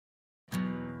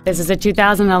This is a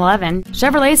 2011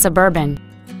 Chevrolet Suburban.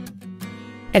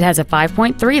 It has a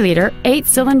 5.3-liter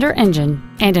 8-cylinder engine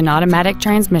and an automatic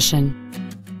transmission.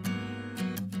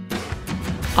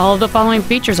 All of the following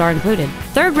features are included: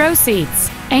 third-row seats,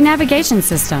 a navigation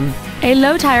system, a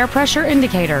low tire pressure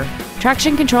indicator,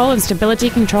 traction control and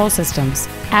stability control systems,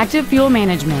 active fuel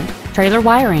management, trailer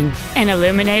wiring, an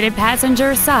illuminated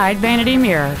passenger side vanity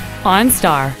mirror,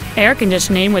 OnStar, air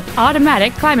conditioning with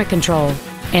automatic climate control,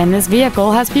 and this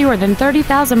vehicle has fewer than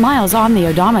 30,000 miles on the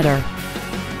odometer.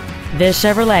 This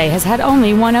Chevrolet has had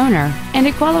only one owner, and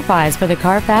it qualifies for the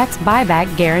Carfax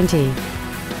buyback guarantee.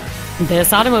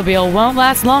 This automobile won't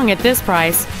last long at this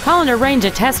price. Call and arrange a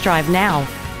test drive now.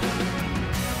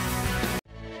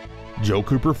 Joe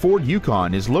Cooper Ford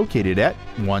Yukon is located at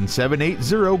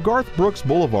 1780 Garth Brooks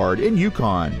Boulevard in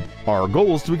Yukon. Our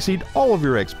goal is to exceed all of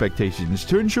your expectations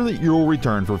to ensure that you will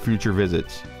return for future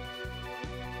visits.